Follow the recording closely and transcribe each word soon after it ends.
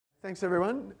Thanks,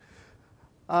 everyone.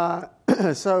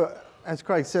 So, as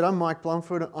Craig said, I'm Mike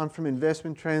Blomfield. I'm from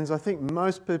Investment Trends. I think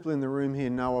most people in the room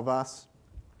here know of us.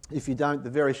 If you don't, the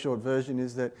very short version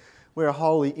is that we're a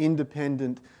wholly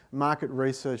independent market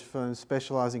research firm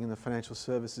specialising in the financial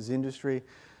services industry,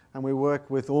 and we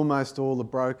work with almost all the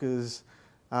brokers,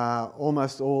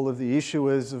 almost all of the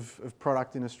issuers of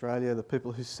product in Australia, the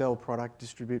people who sell product,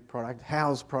 distribute product,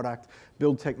 house product,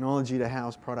 build technology to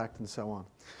house product, and so on.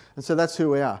 And so that's who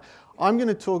we are. I'm going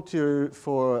to talk to you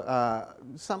for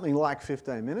something like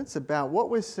 15 minutes about what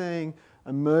we're seeing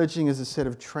emerging as a set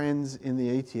of trends in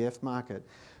the ETF market.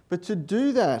 But to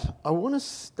do that, I want to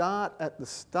start at the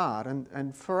start.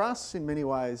 And for us, in many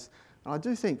ways, and I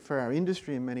do think for our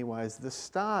industry in many ways, the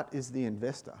start is the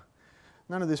investor.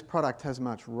 None of this product has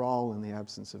much role in the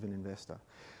absence of an investor.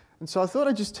 And so I thought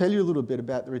I'd just tell you a little bit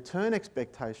about the return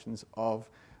expectations of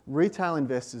retail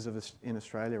investors in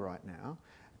Australia right now,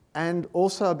 and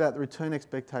also about the return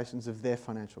expectations of their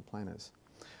financial planners.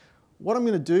 What I'm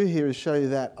going to do here is show you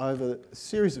that over a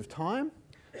series of time.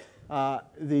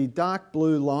 The dark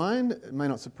blue line, it may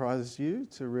not surprise you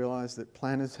to realise that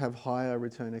planners have higher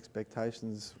return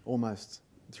expectations almost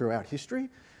throughout history.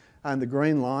 And the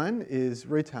green line is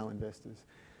retail investors.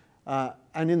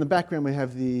 And in the background we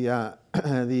have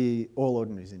the All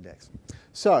Ordinaries Index.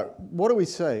 So what do we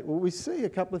see? Well, we see a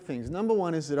couple of things. Number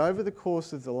one is that over the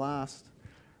course of the last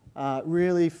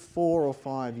really 4 or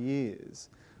 5 years,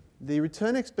 the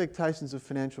return expectations of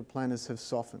financial planners have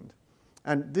softened.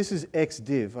 And this is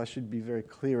ex-div, I should be very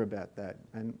clear about that.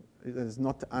 And it is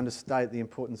not to understate the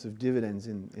importance of dividends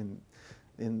in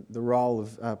the role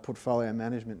of portfolio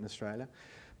management in Australia.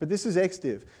 But this is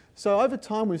ex-div. So over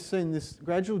time we've seen this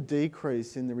gradual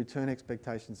decrease in the return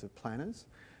expectations of planners.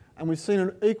 And we've seen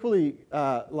an equally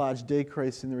large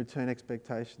decrease in the return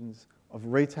expectations of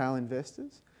retail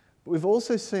investors. But we've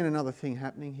also seen another thing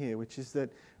happening here, which is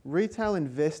that retail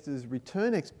investors'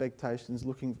 return expectations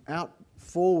looking out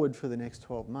forward for the next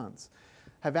 12 months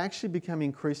have actually become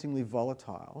increasingly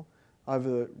volatile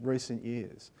over recent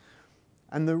years.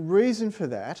 And the reason for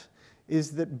that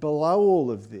is that below all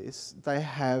of this, they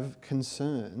have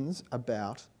concerns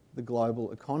about the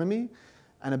global economy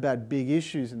and about big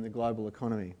issues in the global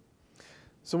economy.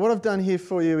 So what I've done here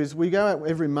for you is we go out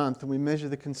every month and we measure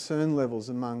the concern levels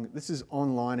among, this is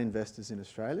online investors in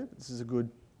Australia, this is a good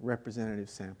representative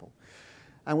sample.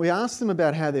 And we ask them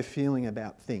about how they're feeling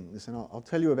about things, and I'll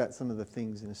tell you about some of the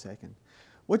things in a second.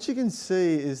 What you can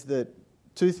see is that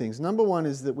two things. Number one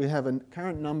is that we have a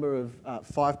current number of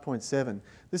 5.7.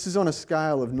 This is on a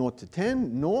scale of 0 to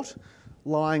 10, 0,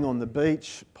 lying on the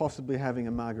beach, possibly having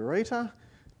a margarita,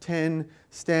 10,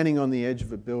 standing on the edge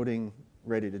of a building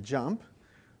ready to jump.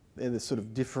 They're the sort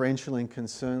of differential in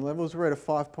concern levels. We're at a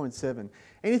 5.7.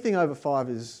 Anything over 5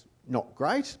 is not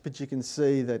great, but you can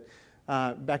see that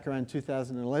back around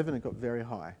 2011 it got very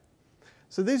high.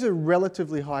 So these are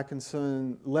relatively high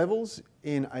concern levels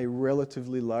in a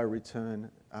relatively low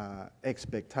return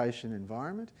expectation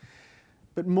environment.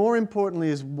 But more importantly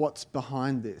is what's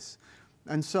behind this.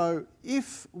 And so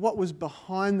if what was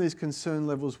behind these concern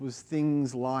levels was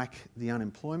things like the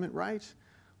unemployment rate,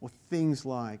 or things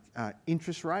like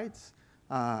interest rates,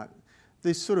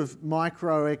 these sort of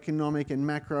microeconomic and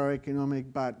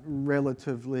macroeconomic but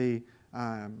relatively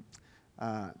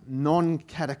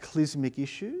non-cataclysmic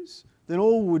issues, then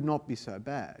all would not be so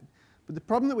bad. But the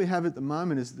problem that we have at the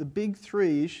moment is the big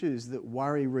 3 issues that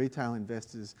worry retail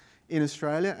investors in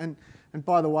Australia, and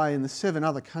by the way, in the 7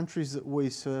 other countries that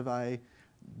we survey,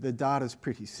 the data's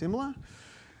pretty similar.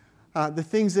 The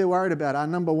things they're worried about are,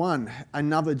 number one,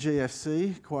 another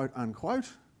GFC, quote unquote.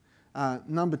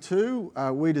 Number 2,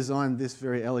 we designed this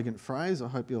very elegant phrase. I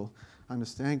hope you'll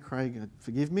understand, Craig,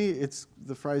 forgive me.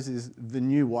 The phrase is the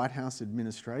new White House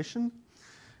administration.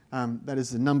 That is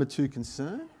the number 2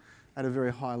 concern at a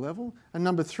very high level. And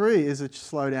number 3 is a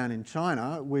slowdown in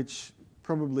China, which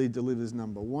probably delivers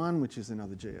number 1, which is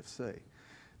another GFC.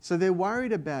 So they're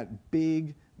worried about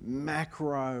big,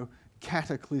 macro,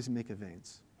 cataclysmic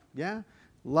events. Yeah?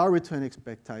 Low return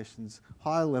expectations,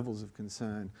 high levels of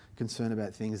concern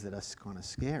about things that are kind of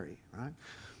scary, right?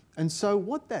 And so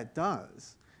what that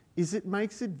does is it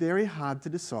makes it very hard to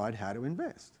decide how to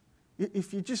invest.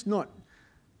 If you're just not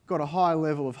got a high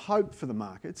level of hope for the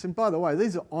markets, and by the way,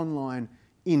 these are online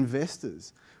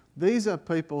investors. These are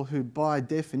people who, by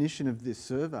definition of this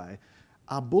survey,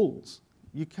 are bulls.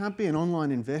 You can't be an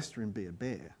online investor and be a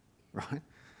bear, right?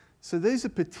 So these are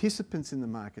participants in the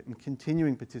market and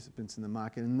continuing participants in the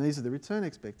market, and these are the return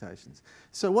expectations.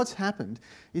 So what's happened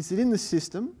is that in the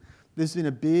system, there's been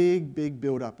a big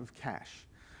build-up of cash.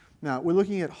 Now, we're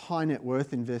looking at high net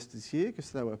worth investors here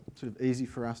because they were sort of easy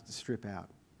for us to strip out.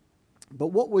 But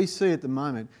what we see at the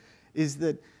moment is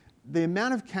that the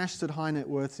amount of cash that high net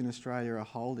worths in Australia are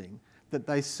holding that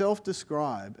they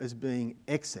self-describe as being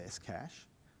excess cash,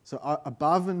 so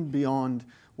above and beyond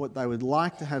what they would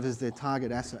like to have as their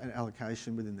target asset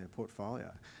allocation within their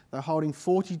portfolio. They're holding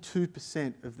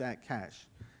 42% of that cash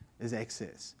as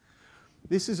excess.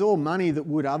 This is all money that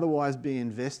would otherwise be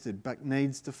invested but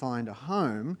needs to find a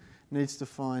home, needs to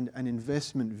find an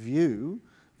investment view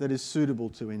that is suitable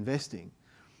to investing.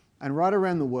 And right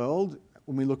around the world,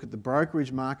 when we look at the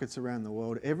brokerage markets around the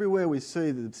world, everywhere we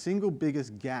see the single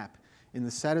biggest gap in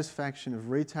the satisfaction of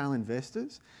retail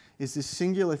investors is this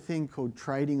singular thing called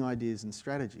trading ideas and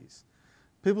strategies.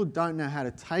 People don't know how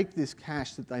to take this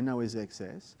cash that they know is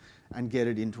excess and get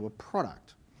it into a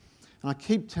product. And I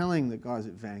keep telling the guys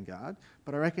at Vanguard,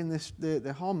 but I reckon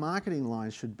their whole marketing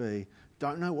line should be,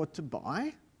 don't know what to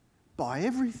buy? Buy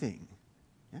everything.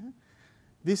 Yeah?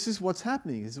 This is what's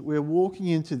happening, is that we're walking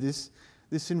into this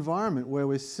environment where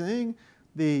we're seeing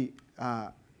the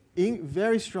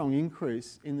very strong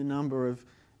increase in the number of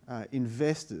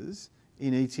investors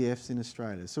in ETFs in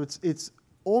Australia. So it's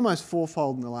almost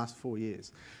fourfold in the last 4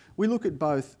 years. We look at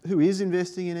both who is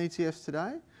investing in ETFs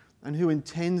today and who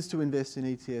intends to invest in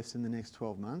ETFs in the next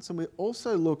 12 months. And we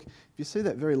also look, if you see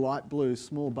that very light blue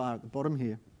small bar at the bottom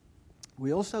here,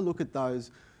 we also look at those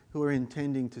who are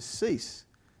intending to cease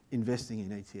investing in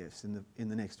ETFs in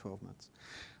the next 12 months.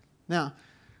 Now,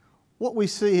 what we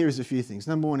see here is a few things.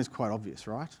 Number one is quite obvious,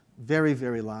 right? Very,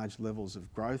 very large levels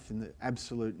of growth in the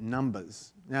absolute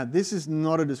numbers. Now, this is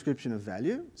not a description of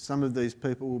value. Some of these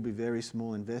people will be very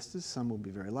small investors, some will be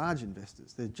very large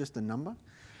investors. They're just a number.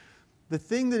 The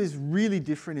thing that is really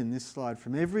different in this slide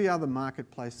from every other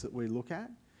marketplace that we look at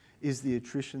is the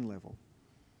attrition level.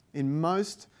 In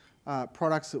most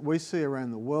products that we see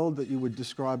around the world that you would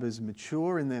describe as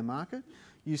mature in their market,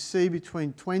 you see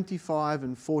between 25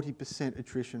 and 40%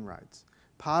 attrition rates.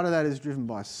 Part of that is driven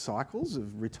by cycles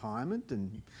of retirement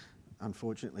and,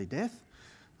 unfortunately, death.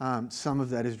 Some of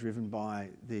that is driven by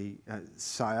the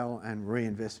sale and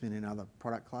reinvestment in other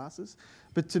product classes.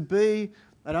 But to be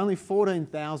at only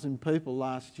 14,000 people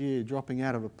last year dropping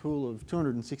out of a pool of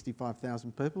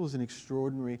 265,000 people is an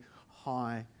extraordinary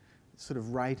high sort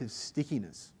of rate of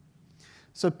stickiness.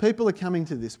 So people are coming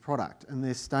to this product and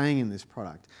they're staying in this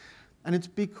product. And it's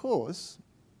because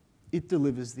it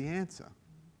delivers the answer.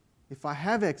 If I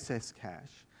have excess cash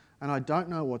and I don't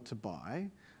know what to buy,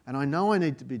 and I know I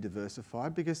need to be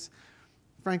diversified because,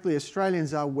 frankly,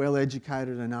 Australians are well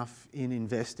educated enough in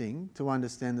investing to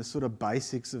understand the sort of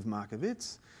basics of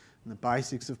markets and the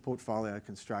basics of portfolio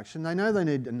construction. They know they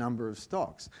need a number of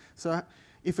stocks. So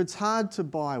if it's hard to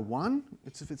buy one,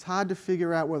 if it's hard to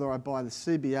figure out whether I buy the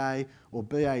CBA or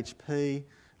BHP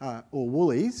or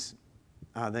Woolies,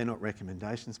 they're not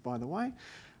recommendations, by the way,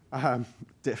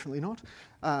 definitely not,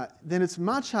 then it's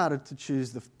much harder to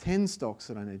choose the 10 stocks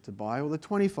that I need to buy or the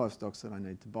 25 stocks that I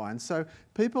need to buy. And so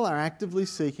people are actively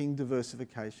seeking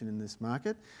diversification in this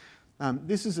market.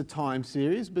 This is a time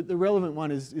series, but the relevant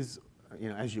one is,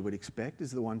 as you would expect,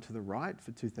 is the one to the right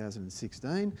for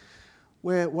 2016,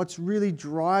 where what's really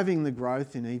driving the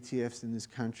growth in ETFs in this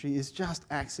country is just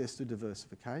access to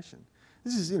diversification.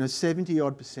 This is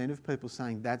 70-odd% of people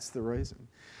saying that's the reason.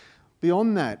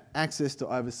 Beyond that, access to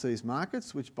overseas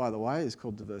markets, which, by the way, is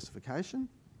called diversification,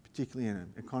 particularly in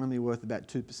an economy worth about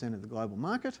 2% of the global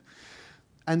market.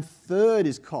 And third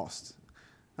is cost.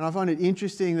 And I find it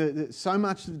interesting that so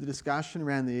much of the discussion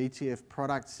around the ETF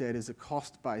product set is a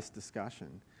cost-based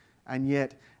discussion. And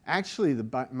yet, actually,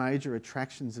 the major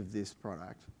attractions of this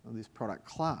product, or this product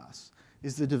class,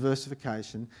 is the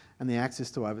diversification and the access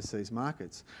to overseas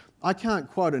markets. I can't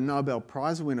quote a Nobel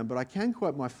Prize winner, but I can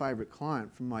quote my favourite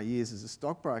client from my years as a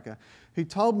stockbroker, who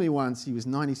told me once, he was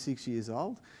 96 years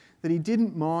old, that he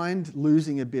didn't mind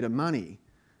losing a bit of money,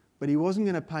 but he wasn't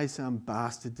going to pay some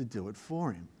bastard to do it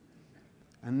for him.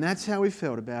 And that's how he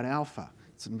felt about alpha.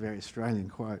 It's a very Australian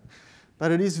quote, but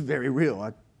it is very real.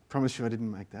 I promise you I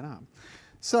didn't make that up.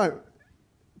 So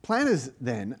planners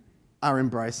then are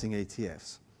embracing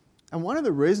ETFs. And one of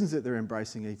the reasons that they're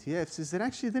embracing ETFs is that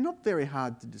actually they're not very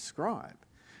hard to describe.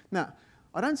 Now,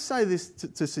 I don't say this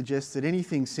to suggest that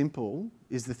anything simple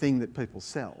is the thing that people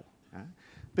sell, okay?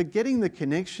 But getting the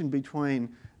connection between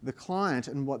the client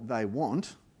and what they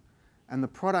want and the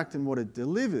product and what it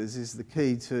delivers is the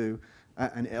key to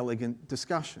an elegant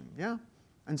discussion, yeah?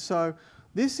 And so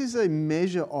this is a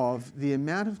measure of the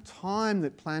amount of time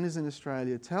that planners in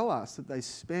Australia tell us that they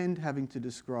spend having to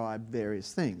describe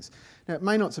various things. Now, it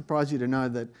may not surprise you to know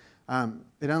that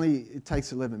it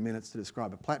takes 11 minutes to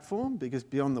describe a platform, because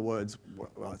beyond the words,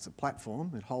 well, it's a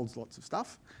platform, it holds lots of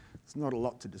stuff. It's not a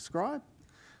lot to describe.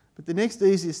 But the next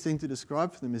easiest thing to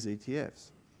describe for them is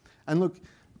ETFs. And look,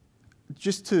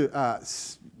 just to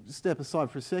step aside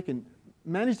for a second,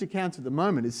 managed accounts at the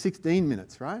moment is 16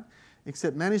 minutes, right?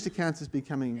 Except managed accounts is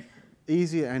becoming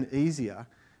easier and easier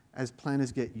as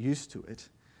planners get used to it.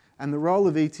 And the role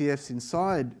of ETFs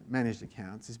inside managed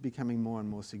accounts is becoming more and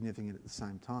more significant at the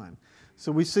same time.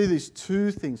 So we see these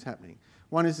two things happening.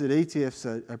 One is that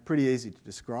ETFs are pretty easy to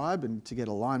describe and to get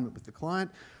alignment with the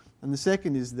client. And the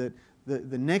second is that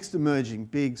the next emerging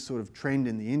big sort of trend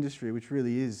in the industry, which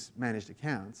really is managed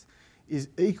accounts, is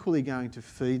equally going to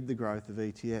feed the growth of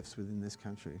ETFs within this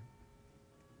country.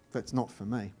 That's not for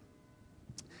me.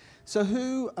 So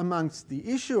who amongst the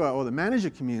issuer or the manager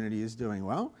community is doing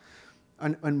well,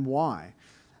 and why?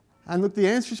 And look, the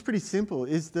answer is pretty simple,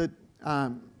 is that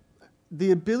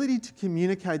the ability to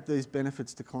communicate these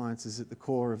benefits to clients is at the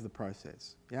core of the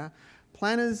process. Yeah?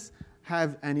 Planners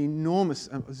have an enormous,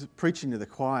 I was preaching to the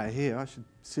choir here, I should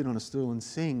sit on a stool and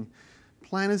sing.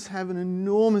 Planners have an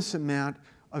enormous amount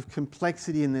of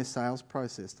complexity in their sales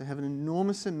process. They have an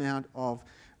enormous amount of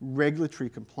regulatory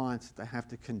compliance that they have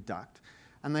to conduct.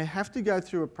 And they have to go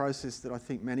through a process that I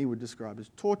think many would describe as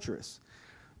torturous.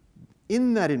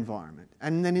 In that environment,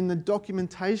 and then in the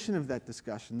documentation of that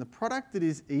discussion, the product that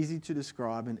is easy to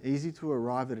describe and easy to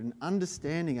arrive at and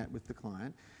understanding it with the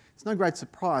client, it's no great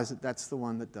surprise that that's the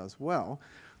one that does well.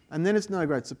 And then it's no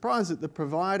great surprise that the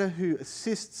provider who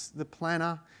assists the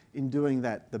planner in doing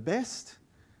that the best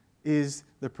is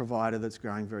the provider that's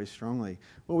growing very strongly.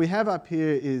 What we have up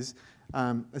here is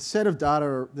a set of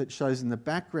data that shows in the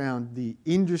background the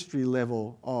industry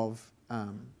level of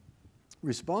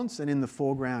response, and in the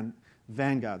foreground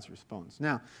Vanguard's response.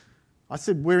 Now, I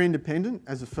said we're independent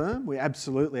as a firm. We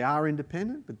absolutely are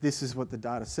independent, but this is what the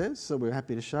data says, so we're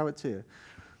happy to show it to you.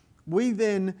 We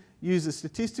then use a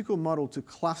statistical model to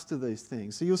cluster these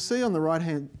things. So you'll see on the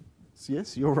right-hand,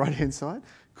 yes, your right-hand side,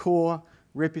 core,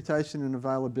 reputation and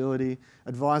availability,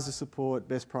 advisor support,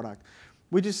 best product.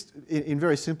 We just, in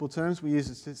very simple terms, we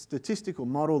use a statistical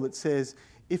model that says,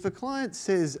 if a client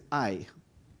says A,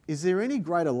 is there any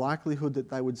greater likelihood that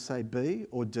they would say B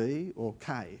or D or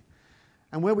K?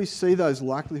 And where we see those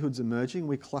likelihoods emerging,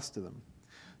 we cluster them.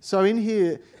 So in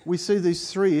here, we see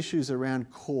these three issues around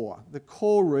core, the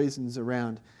core reasons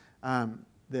around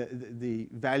the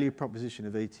value proposition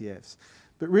of ETFs.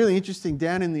 But really interesting,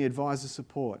 down in the advisor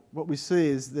support, what we see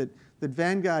is that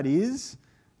Vanguard is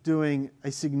doing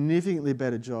a significantly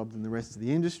better job than the rest of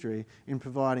the industry in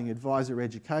providing advisor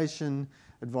education,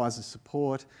 advisor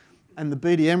support, and the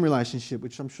BDM relationship,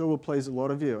 which I'm sure will please a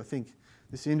lot of you. I think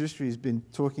this industry has been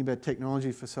talking about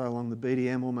technology for so long, the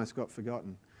BDM almost got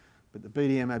forgotten. But the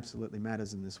BDM absolutely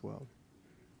matters in this world.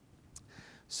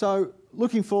 So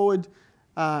looking forward,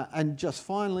 and just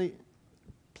finally,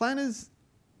 planners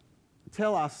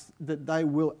tell us that they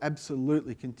will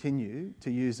absolutely continue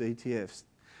to use ETFs.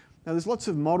 Now there's lots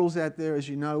of models out there, as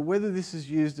you know, whether this is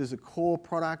used as a core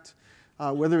product,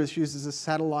 whether it's used as a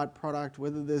satellite product,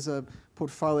 whether there's a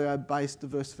portfolio-based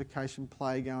diversification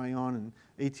play going on and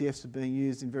ETFs are being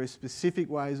used in very specific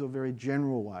ways or very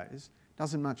general ways,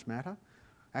 doesn't much matter,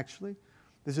 actually.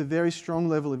 There's a very strong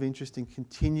level of interest in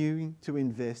continuing to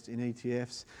invest in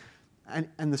ETFs,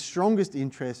 and the strongest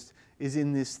interest is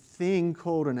in this thing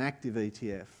called an active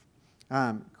ETF.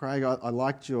 Craig, I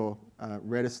liked your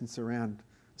reticence around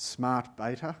smart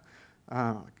beta.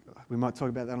 We might talk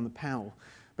about that on the panel.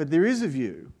 But there is a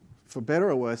view, for better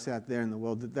or worse out there in the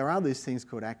world, that there are these things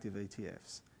called active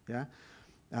ETFs. Yeah?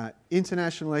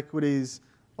 International equities,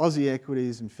 Aussie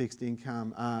equities and fixed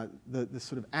income are the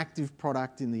sort of active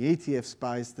product in the ETF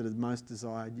space that is most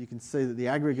desired. You can see that the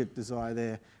aggregate desire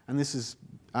there, and this is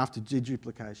after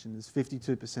deduplication, is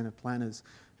 52% of planners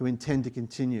who intend to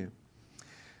continue.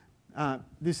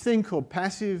 This thing called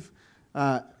passive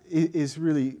is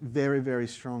really very, very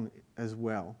strong as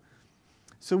well.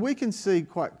 So we can see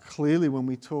quite clearly when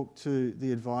we talk to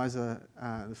the advisor,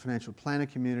 the financial planner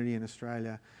community in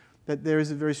Australia, that there is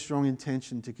a very strong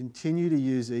intention to continue to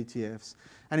use ETFs.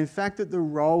 And in fact, that the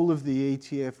role of the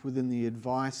ETF within the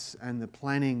advice and the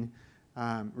planning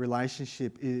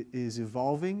relationship is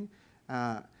evolving.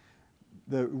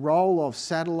 The role of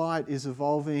satellite is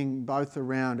evolving both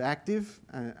around active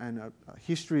and a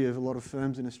history of a lot of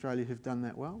firms in Australia who've done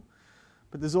that well.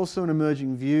 But there's also an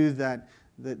emerging view that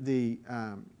the,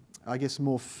 I guess,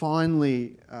 more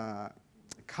finely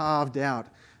carved out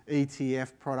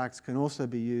ETF products can also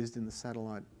be used in the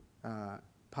satellite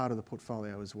part of the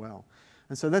portfolio as well.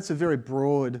 And so that's a very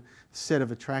broad set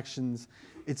of attractions.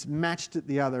 It's matched at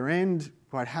the other end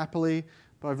quite happily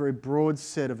by a very broad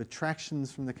set of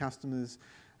attractions from the customers.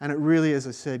 And it really, as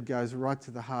I said, goes right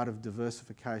to the heart of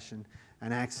diversification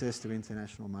and access to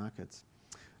international markets.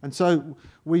 And so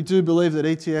we do believe that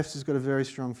ETFs has got a very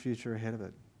strong future ahead of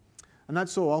it. And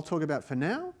that's all I'll talk about for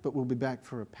now, but we'll be back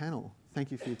for a panel.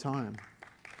 Thank you for your time.